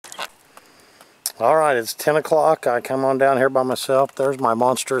Alright, it's 10 o'clock. I come on down here by myself. There's my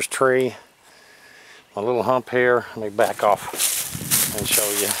monstrous tree. My little hump here. Let me back off and show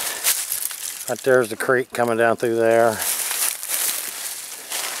you. Right there's the creek coming down through there.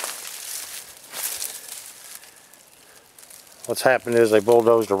 What's happened is they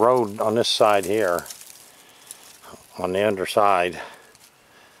bulldozed a road on this side here, on the underside.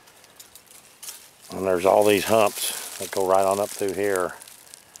 And there's all these humps that go right on up through here,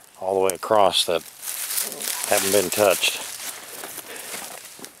 all the way across that haven't been touched.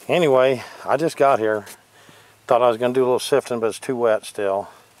 Anyway, I just got here. Thought I was going to do a little sifting, but it's too wet still.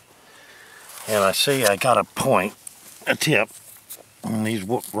 And I see I got a tip on these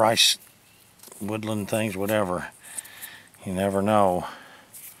rice woodland things, whatever. You never know.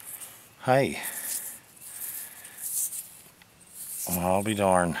 Hey. Well, I'll be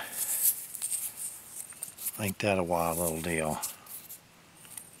darned. Ain't that a wild little deal.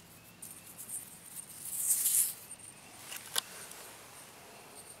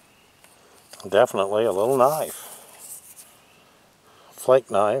 Definitely a little knife. Flake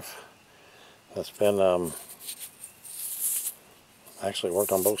knife. That's been actually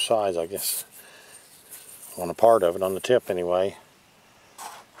worked on both sides, I guess. On a part of it, on the tip anyway.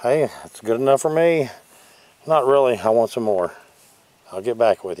 Hey, it's good enough for me. Not really, I want some more. I'll get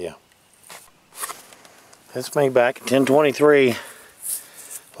back with you. It's me back at 10:23.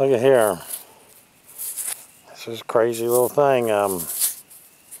 Look at here. This is a crazy little thing.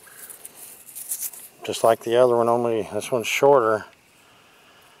 Just like the other one, only this one's shorter.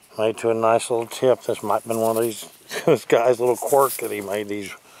 Made to a nice little tip. This might have been one of this guy's little quirk that he made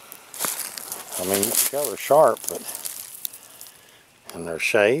these. I mean, yeah, they're sharp, and they're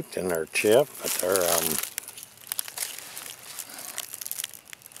shaped and they're chipped, but they're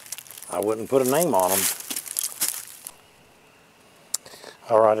I wouldn't put a name on them.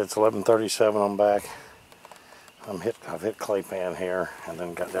 All right, it's 11:37. I'm back. I've hit clay pan here, and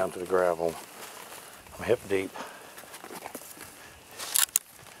then got down to the gravel. I'm hip deep.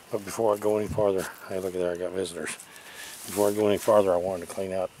 But before I go any farther, hey, look at there, I got visitors. Before I go any farther, I wanted to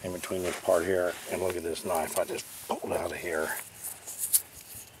clean out in between this part here, and look at this knife I just pulled out of here.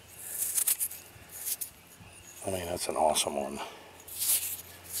 I mean, that's an awesome one.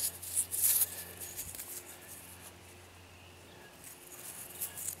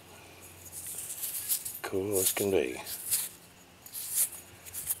 Cool as can be.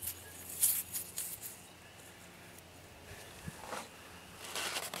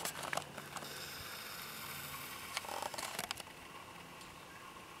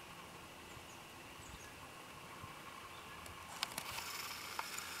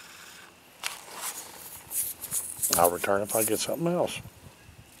 I'll return if I get something else.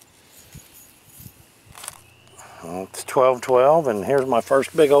 Well, it's 12:12, and here's my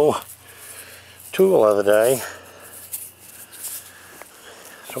first big old tool of the day.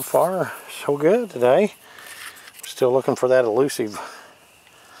 So far, so good today. Still looking for that elusive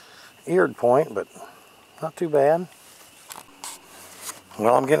eared point, but not too bad.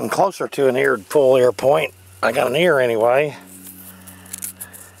 Well, I'm getting closer to an full ear point. I got an ear anyway.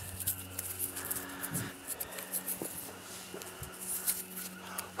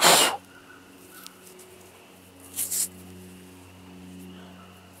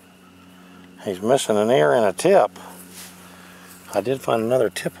 He's missing an ear and a tip. I did find another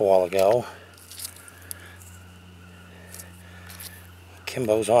tip a while ago.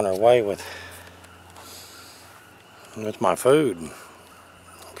 Kimbo's on her way with my food.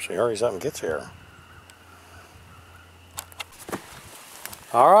 She hurries up and gets here.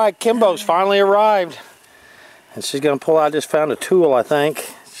 All right, Kimbo's finally arrived. And she's gonna pull out, I just found a tool, I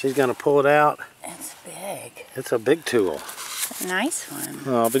think. She's gonna pull it out. It's big. It's a big tool. A nice one.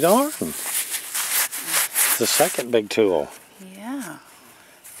 I'll be darned. It's the second big tool. Yeah.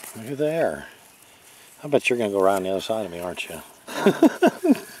 Look at there. I bet you're gonna go around the other side of me, aren't you?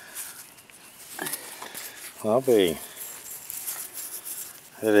 I'll be.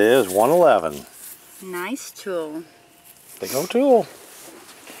 It is 111. Nice tool. Big old tool.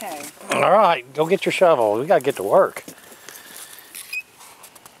 Okay. All right, go get your shovel. We gotta get to work.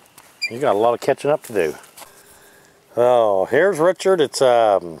 You got a lot of catching up to do. Oh, here's Richard. It's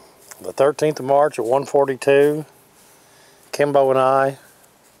the 13th of March at 1:42. Kimbo and I.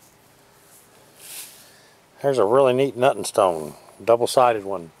 Here's a really neat nutting stone, double-sided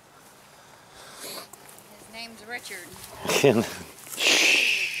one. His name's Richard.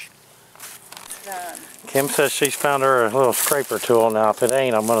 Shh. Done. Kim says she's found her a little scraper tool. Now, if it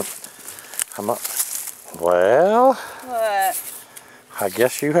ain't, well, What? I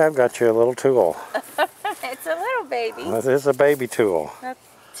guess you have got you a little tool. It's a little baby. This is a baby tool.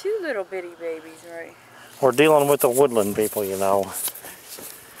 two little bitty babies, right? We're dealing with the woodland people, you know.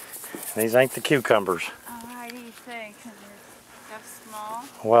 These ain't the cucumbers. Oh, why do you think? Because they're so small?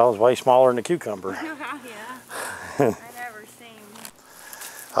 Well, it's way smaller than the cucumber. Yeah. I never seen.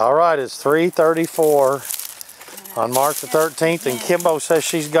 All right, it's 3:34 on March the 13th, and Kimbo says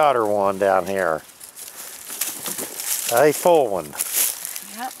she's got her one down here. A full one.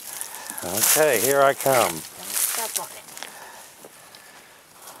 Yep. Okay, here I come. Step on it.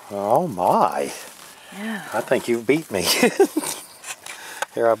 Oh my. Yeah. I think you've beat me.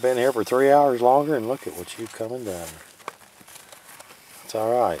 Here I've been here for 3 hours longer, and look at what you've come and done. It's all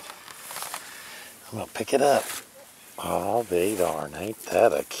right. I'm gonna pick it up. I'll be darned, ain't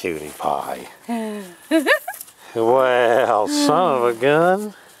that a cutie pie? Well, son of a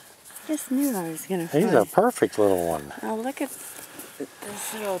gun. Just knew I was gonna He's find. a perfect little one. Oh, look at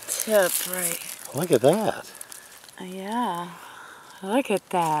this little tip, right? Look at that. Yeah. Look at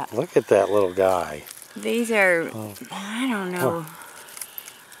that. Look at that little guy. These are, Oh. I don't know.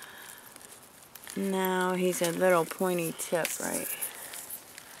 No, he's a little pointy tip, right?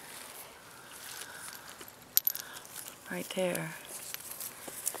 Right there.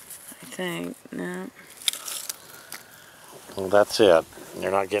 I think, no. Well, that's it.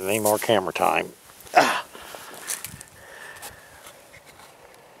 You're not getting any more camera time. Ah.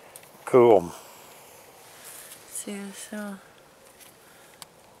 Cool. See, so.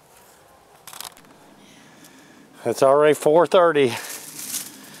 It's already 4:30.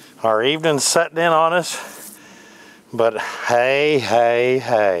 Our evening's setting in on us. But hey, hey,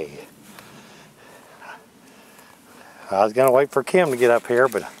 hey. I was gonna wait for Kim to get up here,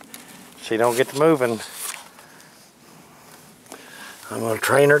 but she don't get to moving. I'm gonna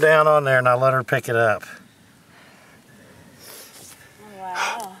train her down on there and I'll let her pick it up.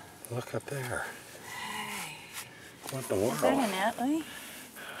 Wow. Look up there. What in the world? Is that an Utley?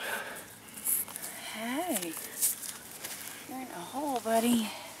 Hey. You're in a hole, buddy.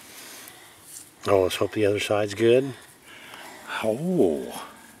 Oh, let's hope the other side's good. Oh.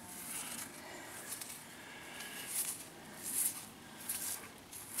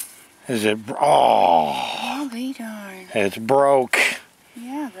 Is it? Oh. I'll be darned. It's broke.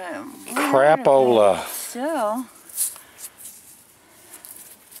 Yeah, but Crapola. still,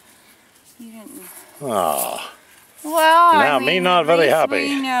 you didn't. Oh. Well, Now, I mean, me not at very least happy.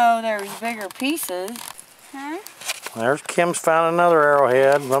 We know there's bigger pieces, huh? There's Kim's found another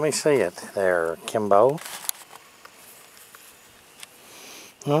arrowhead. Let me see it. There, Kimbo.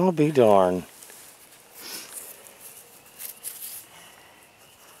 I'll be darned.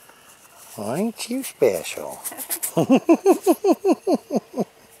 Well, ain't you special?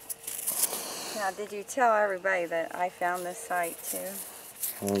 Now, did you tell everybody that I found this site too?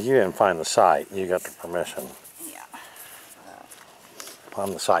 You didn't find the site. You got the permission. Yeah.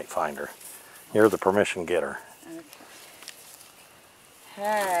 I'm the site finder. You're the permission getter.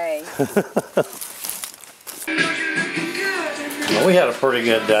 Hey. Well, we had a pretty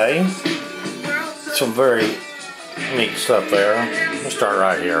good day. Some very neat stuff there. We'll start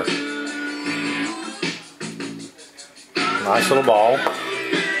right here. Nice little ball.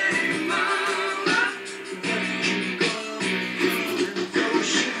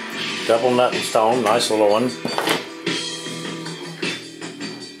 Double nut and stone, nice little one.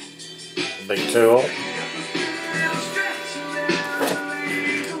 Big tool.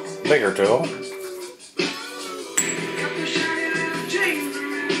 Bigger tool.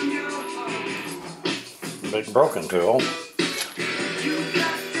 Big broken tool.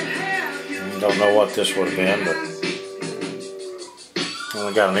 Don't know what this would have been, but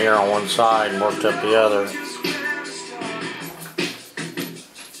only got an ear on one side and worked up the other.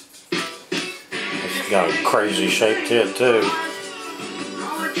 It's got a crazy shape to it too.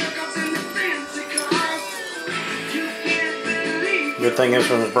 Good thing this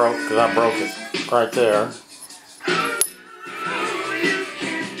one's broke because I broke it right there.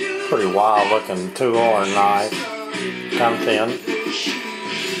 Pretty wild looking tool or knife. Kind of thin.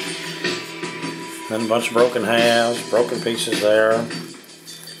 Then a bunch of broken halves, broken pieces there.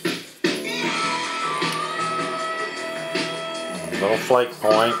 A little flake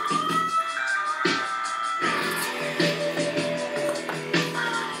point.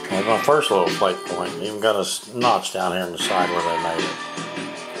 That's my first little flake point. Even got a notch down here on the side where they made it.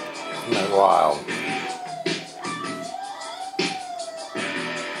 Isn't that wild?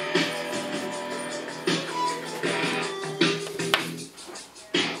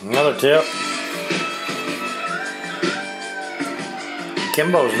 Another tip.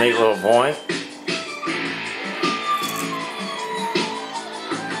 Kimbo's neat little point.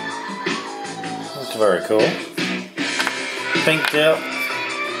 That's very cool. Pink tip.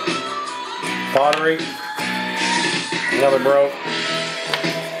 Pottery. Another broke.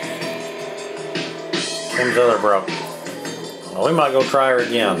 Kim's other broke. Well, we might go try her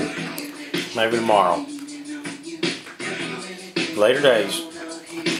again. Maybe tomorrow. Later days.